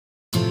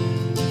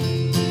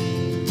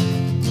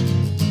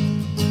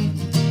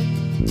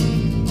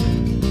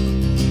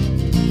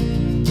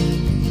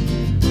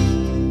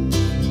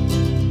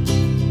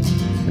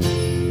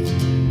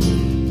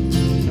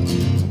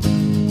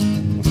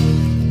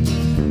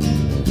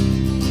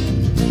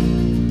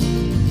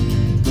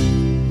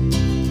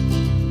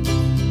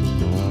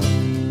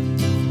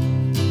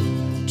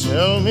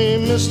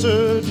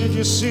mister, did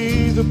you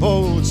see the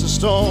boats of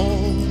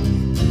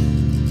stone?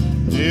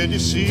 Did you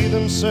see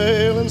them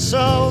sailing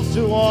south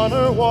to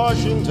honor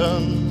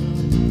Washington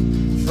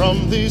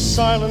from these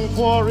silent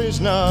quarries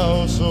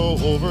now so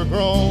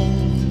overgrown?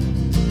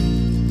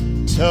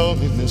 Tell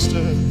me,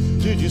 mister,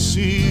 did you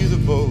see the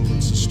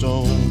boats of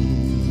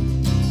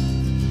stone?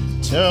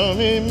 Tell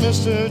me,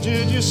 mister,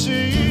 did you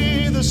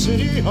see the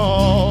city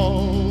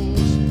halls?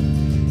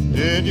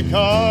 Did you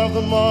carve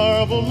the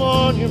marble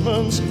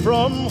monuments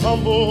from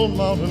humble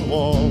mountain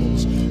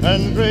walls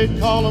and great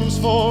columns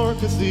for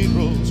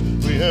cathedrals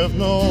we have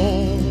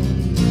known?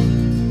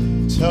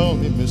 Tell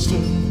me, mister,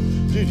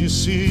 did you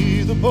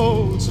see the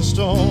boats of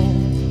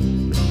stone?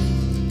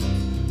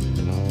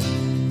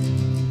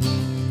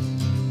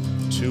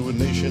 To a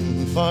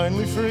nation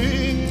finally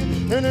free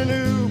in a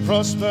new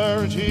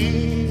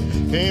prosperity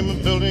came a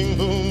building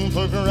boom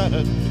for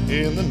granite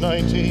in the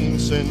 19th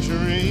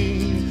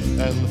century,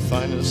 and the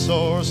finest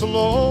source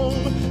alone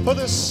for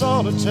this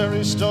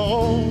solitary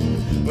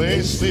stone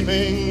lay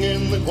sleeping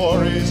in the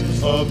quarries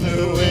of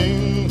New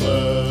England.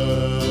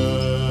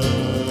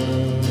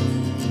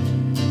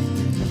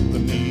 The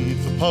need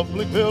for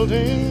public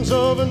buildings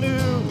of a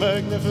new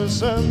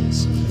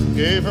magnificence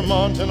gave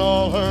Vermont and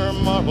all her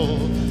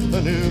marble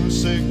a new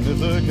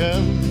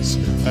significance,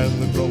 and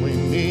the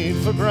growing need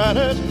for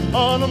granite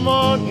on a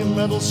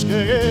monumental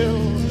scale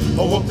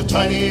awoke the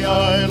tiny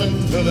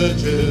island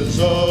villages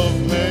of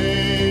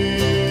Maine.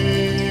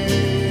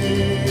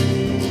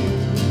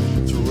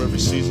 Through every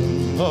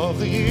season of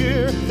the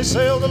year they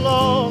sailed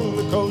along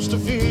the coast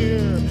of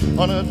fear.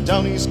 On a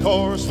down east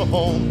course for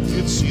home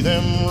you'd see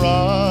them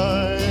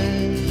ride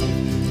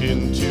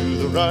into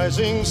the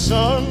rising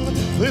sun.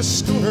 This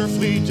schooner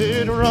fleet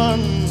did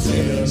run,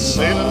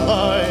 sailing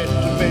light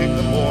to make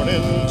the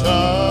morning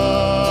tide.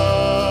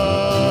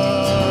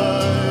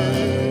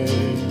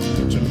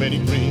 To many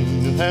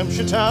green New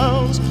Hampshire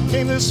towns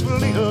came this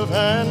fleet of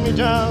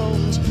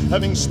hand-me-downs,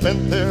 having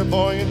spent their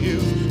buoyant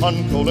youth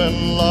on coal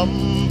and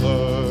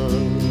lumber.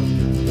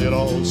 They'd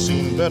all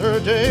seen better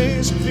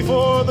days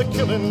before the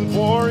killing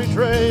quarry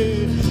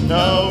trade.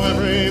 Now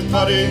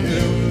everybody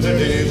knew their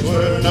days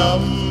were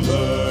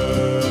numbered.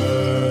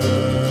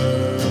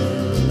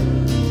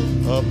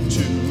 Up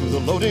to the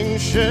loading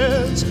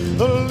sheds,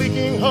 the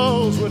leaking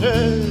hulls would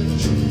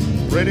edge,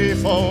 ready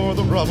for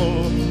the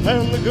rubble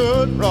and the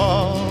good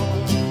rock.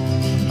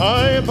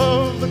 High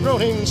above the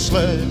groaning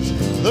sledge,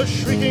 the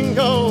shrieking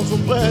gulls will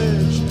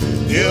pledge,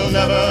 you'll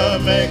never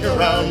make a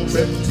round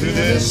trip to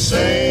this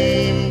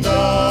same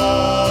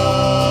dock.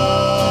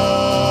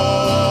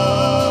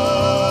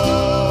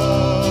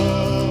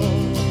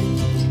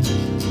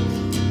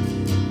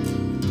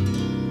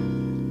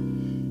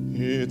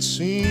 It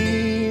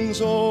seems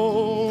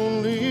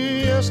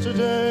only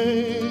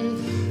yesterday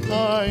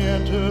I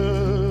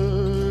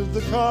entered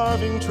the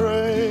carving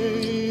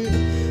trade,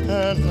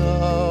 and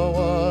now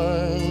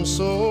I'm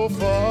so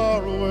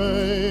far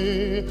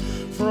away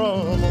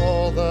from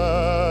all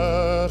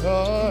that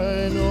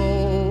I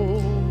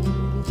know.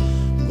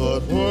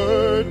 But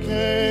word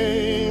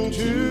came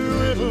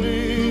to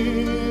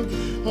Italy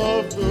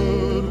of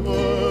good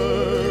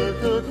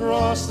work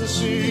across the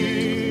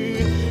sea,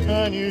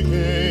 and you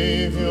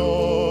gave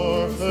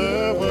your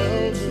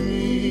farewell to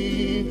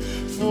me,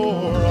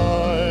 for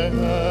I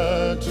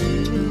had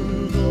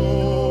to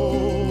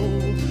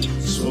go.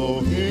 So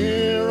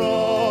here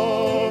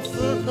off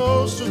the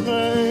coast of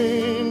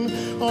Maine,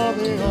 on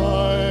the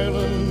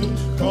island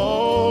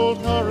called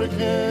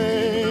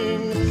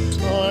Hurricane,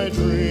 I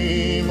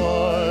dream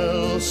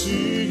I'll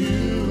see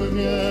you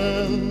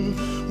again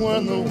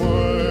when the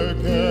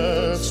work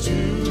gets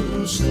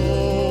too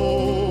slow.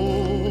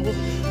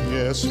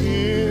 Yes,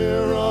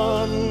 here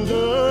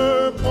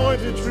under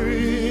pointed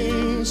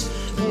trees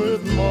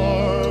with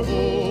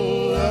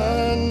marble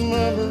and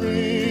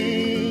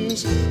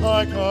memories,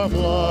 I carve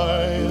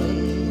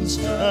lions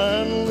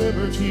and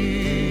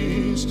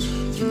liberties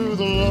through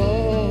the long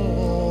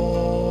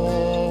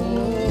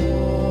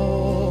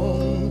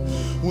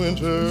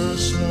winter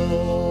snow.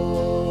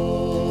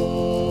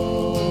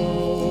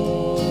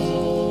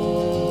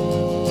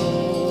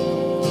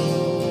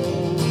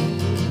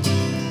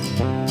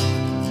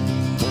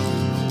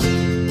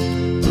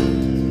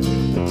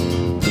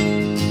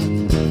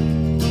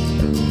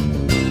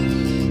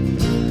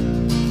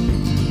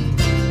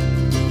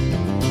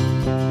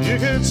 You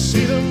could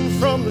see them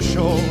from the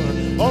shore,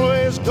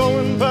 always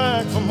going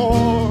back for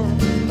more.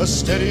 A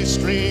steady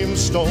stream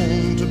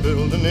stone to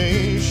build a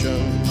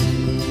nation.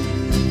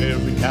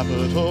 Every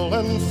capital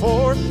and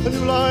fort, the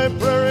new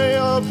library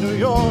of New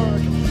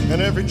York,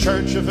 and every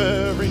church of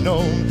every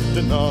known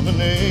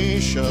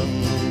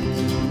denomination.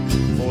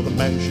 For the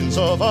mansions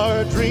of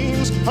our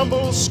dreams,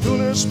 humble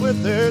schooners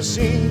split their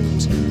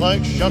seams.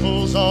 Like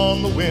shuttles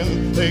on the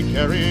wind, they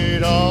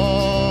carried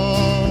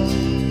on.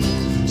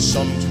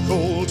 Some too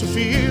cold to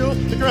feel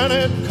the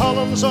granite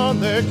columns on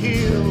their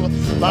keel,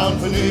 bound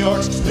for New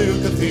York's new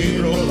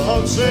cathedral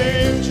of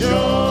St.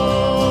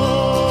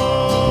 John.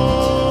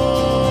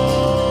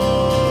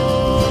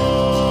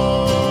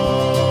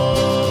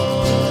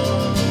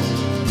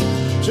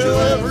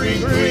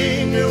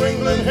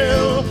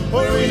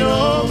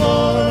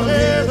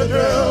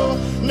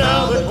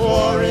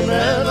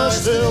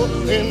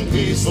 in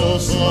peaceful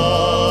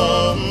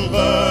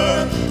slumber.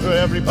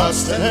 Every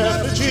bust and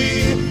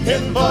effigy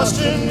in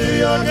Boston, New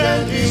York,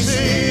 and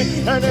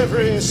D.C., and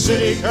every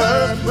city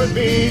kirk would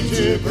be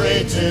too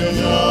great to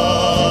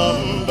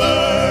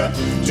number.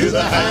 To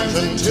the hands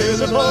and to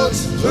the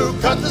boats who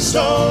cut the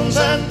stones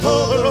and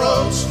pull the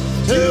ropes,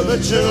 to the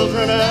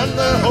children and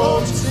their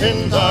hopes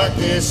in dark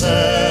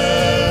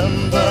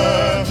December.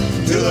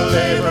 To the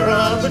labor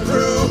of the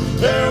crew,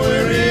 their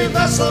weary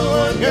vessel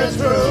would get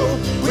through.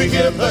 We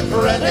give the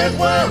credit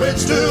where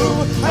it's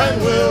due,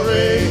 and we'll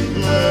remember.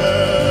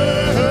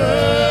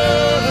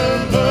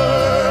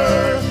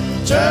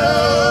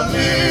 Tell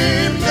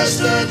me,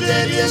 mister,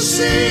 did you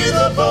see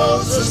the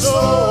boats of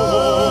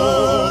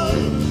stone?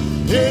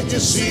 Did you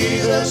see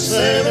them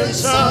sailing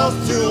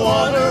south to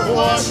honor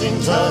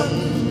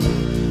Washington?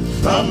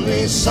 From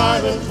these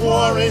silent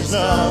quarries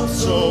now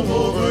so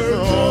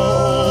overgrown.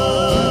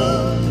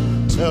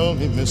 Tell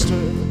me, mister,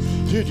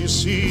 did you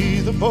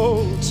see the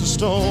boats of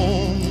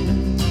stone?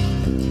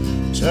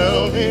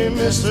 Tell me,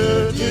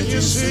 mister, did you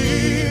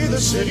see the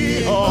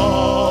city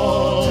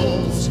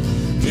halls?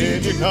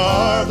 Did you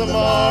carve the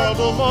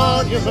marble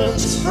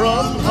monuments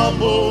from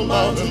humble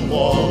mountain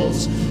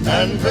walls,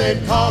 and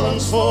great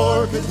columns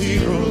for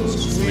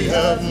cathedrals we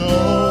have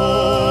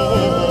known?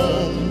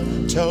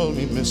 Tell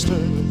me, mister,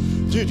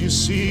 did you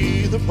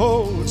see the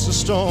boats of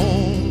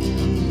stone?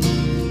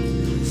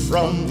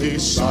 From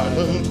these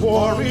silent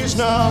quarries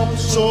now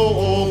so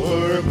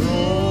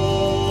overgrown.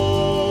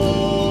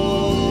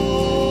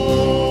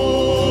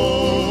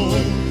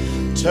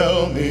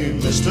 Tell me,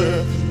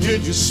 mister,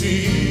 did you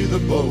see the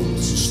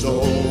boats of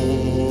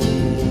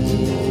stone?